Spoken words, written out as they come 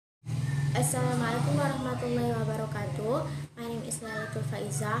Assalamualaikum warahmatullahi wabarakatuh. My name is Lailatul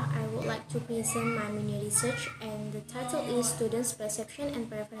Faiza. I would like to present my mini research, and the title is Students' Perception and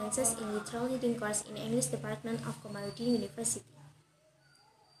Preferences in Literal Reading Course in English Department of Komarudin University.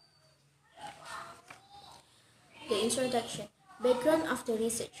 The introduction. Background of the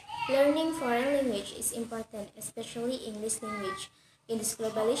research. Learning foreign language is important, especially English language. In this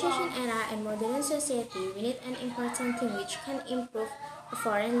globalization era and modern society, we need an important thing which can improve a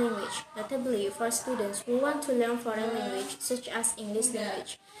foreign language, notably for students who want to learn foreign language such as English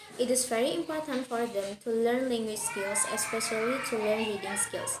language. It is very important for them to learn language skills, especially to learn reading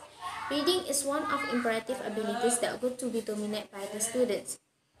skills. Reading is one of imperative abilities that got to be dominated by the students.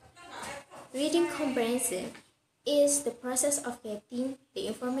 Reading comprehension is the process of getting the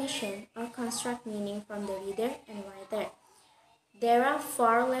information or construct meaning from the reader and writer. There are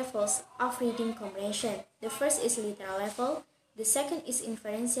 4 levels of reading comprehension. The first is literal level, the second is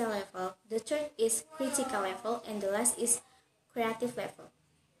inferential level, the third is critical level, and the last is creative level.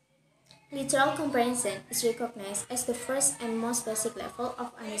 Literal comprehension is recognized as the first and most basic level of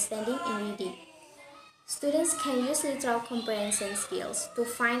understanding in reading. Students can use literal comprehension skills to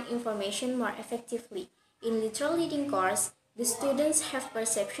find information more effectively. In literal reading course, the students have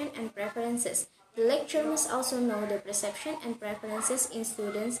perception and preferences. The lecturer must also know the perception and preferences in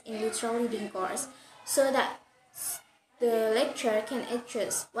students in literal reading course so that the lecturer can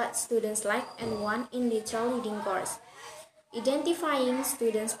adjust what students like and want in literal reading course. Identifying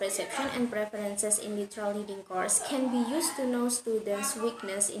students' perception and preferences in literal reading course can be used to know students'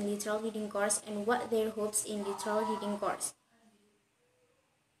 weakness in literal reading course and what their hopes in literal reading course.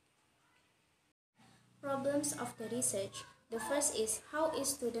 Problems of the research. The first is how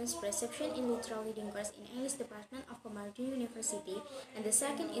is students' perception in literal reading course in English Department of Komarudin University, and the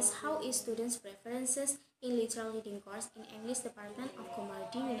second is how is students' preferences in literal reading course in English Department of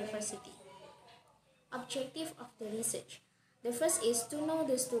Komarudin University. Objective of the research. The first is to know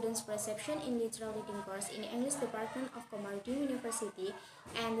the students' perception in literal reading course in English Department of Komarudin University,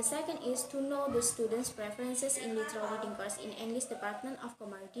 and the second is to know the students' preferences in literal reading course in English Department of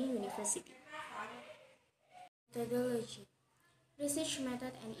Komarudin University. Methodology. Research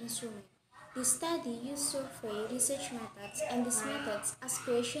method and instrument. This study used survey research methods, and these methods ask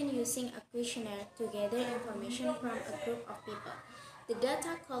questions using a questionnaire to gather information from a group of people. The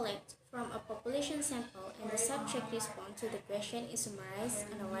data collected from a population sample and the subject respond to the question is summarized,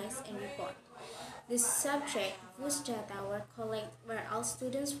 analyzed, and reported. The subject whose data were collected were all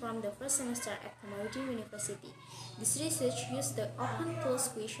students from the first semester at Komarudin University. This research used the open-close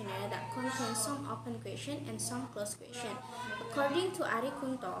questionnaire that contains some open question and some closed question. According to Ari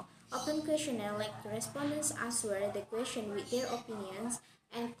Kunto, open questionnaire let the respondents answer the question with their opinions,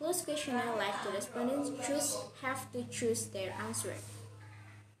 and closed questionnaire let the respondents have to choose their answer.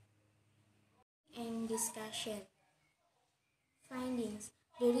 And discussion. Findings.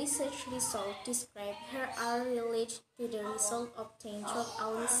 The research results described here are related to the result obtained through a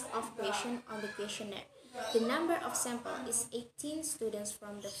list of questions on the questionnaire. The number of samples is 18 students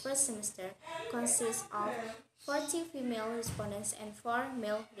from the first semester, consists of 40 female respondents and 4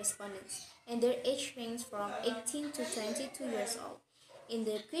 male respondents, and their age range from 18 to 22 years old. In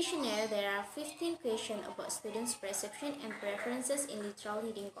the questionnaire, there are 15 questions about students' perception and preferences in literal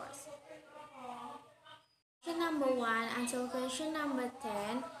reading course. Question number 1 until question number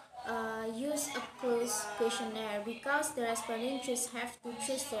 10 use a closed questionnaire because the respondents just have to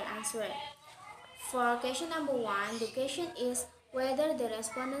choose their answer. For question number 1, the question is whether the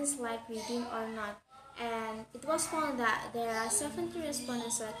respondents like reading or not, and it was found that there are 70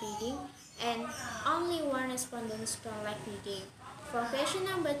 respondents like reading and only 1 respondent don't like reading. For question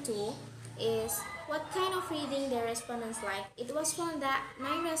number 2 is what kind of reading the respondents like. It was found that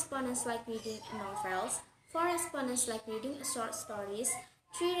 9 respondents like reading novels, 4 respondents like reading short stories,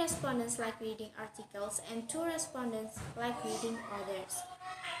 3 respondents like reading articles, and 2 respondents like reading others.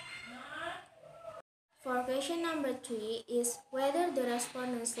 For question number 3 is whether the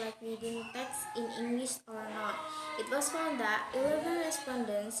respondents like reading text in English or not. It was found that 11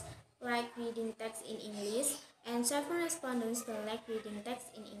 respondents like reading text in English and 7 respondents don't like reading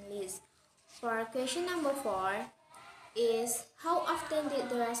text in English. For question number 4 is how often did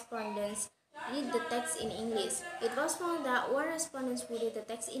the respondents read the text in English. It was found that 1 respondent would read the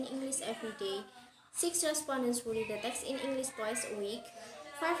text in English every day, 6 respondents would read the text in English twice a week,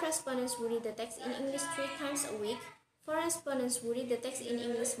 5 respondents would read the text in English 3 times a week, 4 respondents would read the text in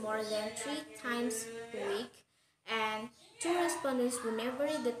English more than 3 times a week, and 2 respondents would never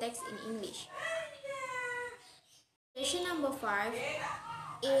read the text in English. Question number 5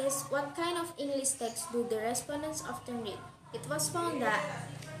 is what kind of English text do the respondents often read? It was found that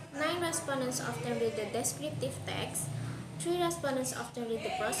 9 respondents often read the descriptive text, 3 respondents often read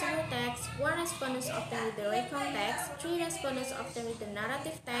the procedural text, 1 respondents often read the recount text, 3 respondents often read the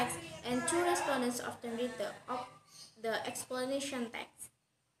narrative text, and 2 respondents often read the explanation text.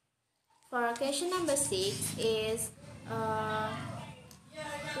 For question number 6 is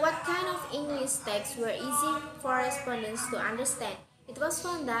what kind of English texts were easy for respondents to understand? It was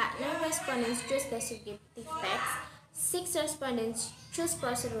found that 9 respondents chose descriptive text, 6 respondents chose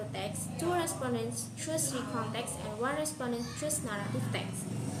procedural text, 2 respondents chose recount text, and 1 respondent chose narrative text.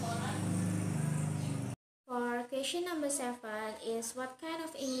 For question number 7 is what kind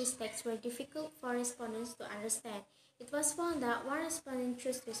of English texts were difficult for respondents to understand? It was found that 1 respondent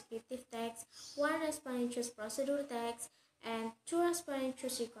chose descriptive text, 1 respondent chose procedural text, and 2 respondents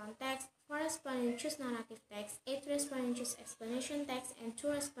chose recount text, 4 respondents chose narrative text, 8 respondents chose explanation text, and 2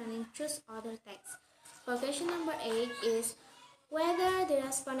 respondents chose other text. For question number 8 is whether the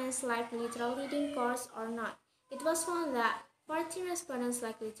respondents like literal reading course or not. It was found that 14 respondents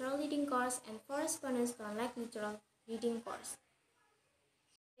like literal reading course and 4 respondents don't like literal reading course.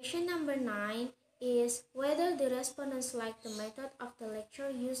 Question number 9 is whether the respondents like the method of the lecture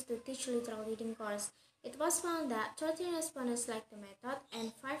used to teach literal reading course. It was found that 13 respondents like the method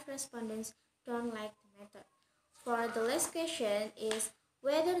and 5 respondents don't like the method. For the last question is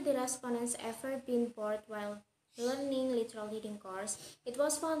whether the respondents ever been bored while learning literal reading course. It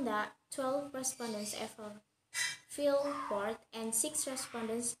was found that 12 respondents ever feel bored and 6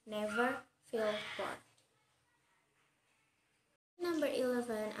 respondents never feel bored. Number 11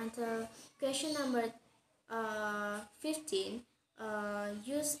 until question number 15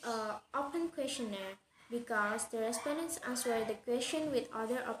 use an open questionnaire because the respondents answer the question with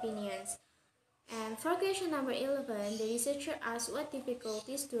other opinions. And for question number 11, the researcher asked what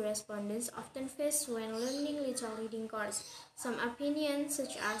difficulties do respondents often face when learning literal reading course. Some opinions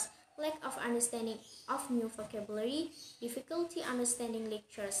such as lack of understanding of new vocabulary, difficulty understanding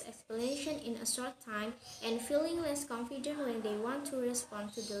lectures explanation in a short time, and feeling less confident when they want to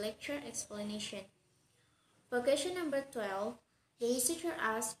respond to the lecture explanation. For question number 12, the researcher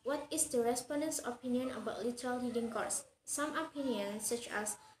asked what is the respondent's opinion about literal reading course. Some opinions such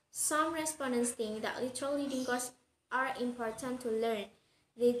as some respondents think that literal reading courses are important to learn.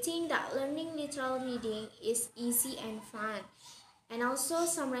 They think that learning literal reading is easy and fun. And also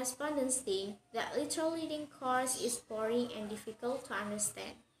some respondents think that literal reading course is boring and difficult to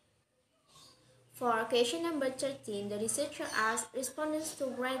understand. For question number 13, the researcher asked respondents to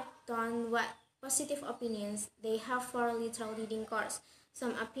write down what positive opinions they have for literal reading course.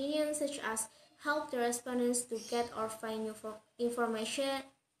 Some opinions such as help the respondents to get or find new information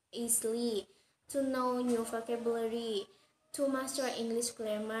easily, to know new vocabulary, to master English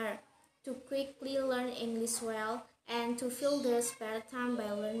grammar, to quickly learn English well, and to fill their spare time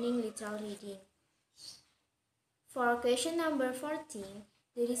by learning literal reading. For question number 14,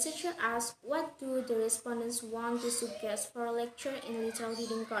 the researcher asked what do the respondents want to suggest for a lecture in literal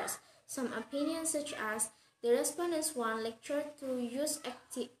reading course. Some opinions such as the respondents want lecture to use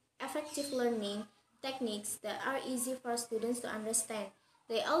effective learning techniques that are easy for students to understand.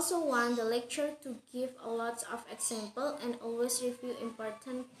 They also want the lecture to give a lot of examples and always review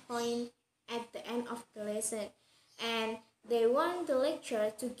important points at the end of the lesson. And they want the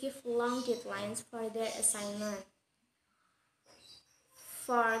lecturer to give long deadlines for their assignment.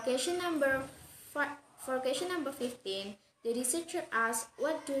 For question number 15, the researcher asked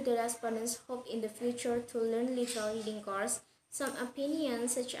what do the respondents hope in the future to learn literal reading course. Some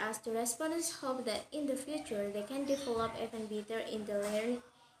opinions such as the respondents hope that in the future they can develop even better in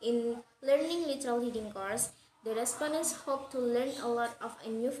learning literal reading course. The respondents hope to learn a lot of a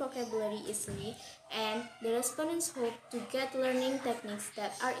new vocabulary easily, and the respondents hope to get learning techniques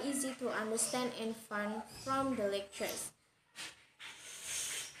that are easy to understand and fun from the lectures.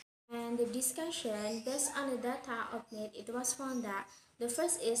 And the discussion based on the data obtained, it was found that the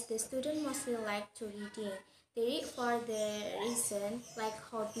first is the student mostly like to reading. They read for the reason like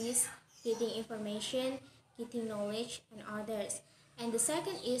hobbies, getting information, getting knowledge, and others. And the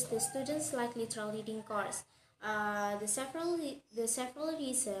second is the students like literal reading course. The several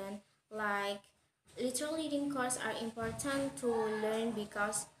reasons like literal reading course are important to learn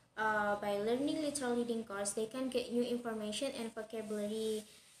because by learning literal reading course they can get new information and vocabulary,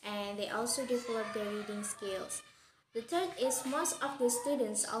 and they also develop their reading skills. The third is most of the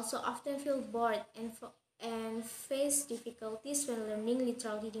students also often feel bored and face difficulties when learning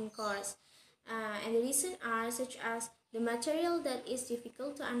literal reading course. And the reasons are such as the material that is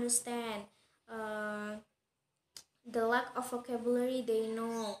difficult to understand, the lack of vocabulary they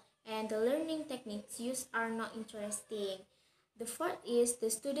know, and the learning techniques used are not interesting. The fourth is the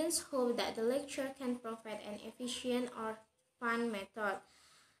students hope that the lecture can provide an efficient or fun method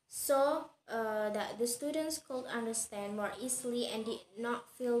so that the students could understand more easily and did not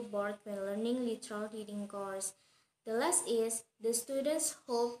feel bored when learning literal reading course. The last is the students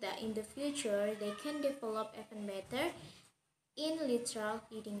hope that in the future they can develop even better in literal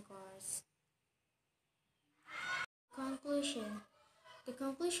reading course. Conclusion. The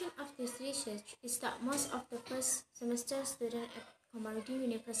conclusion of this research is that most of the first semester students at Komarudi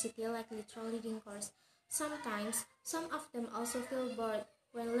University like literal reading course. Sometimes, some of them also feel bored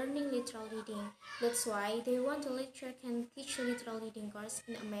when learning literal reading. That's why they want the lecturer can teach literal reading course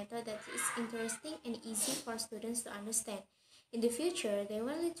in a method that is interesting and easy for students to understand. In the future, they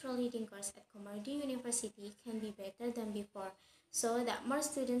want literal reading course at Komarudi University can be better than before, so that more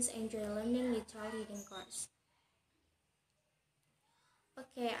students enjoy learning literal reading course.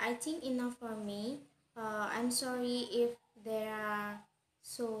 Okay, I think enough for me. I'm sorry if there are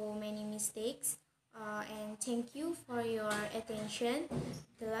so many mistakes. And thank you for your attention.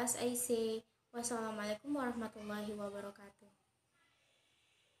 The last I say, wassalamualaikum warahmatullahi wabarakatuh.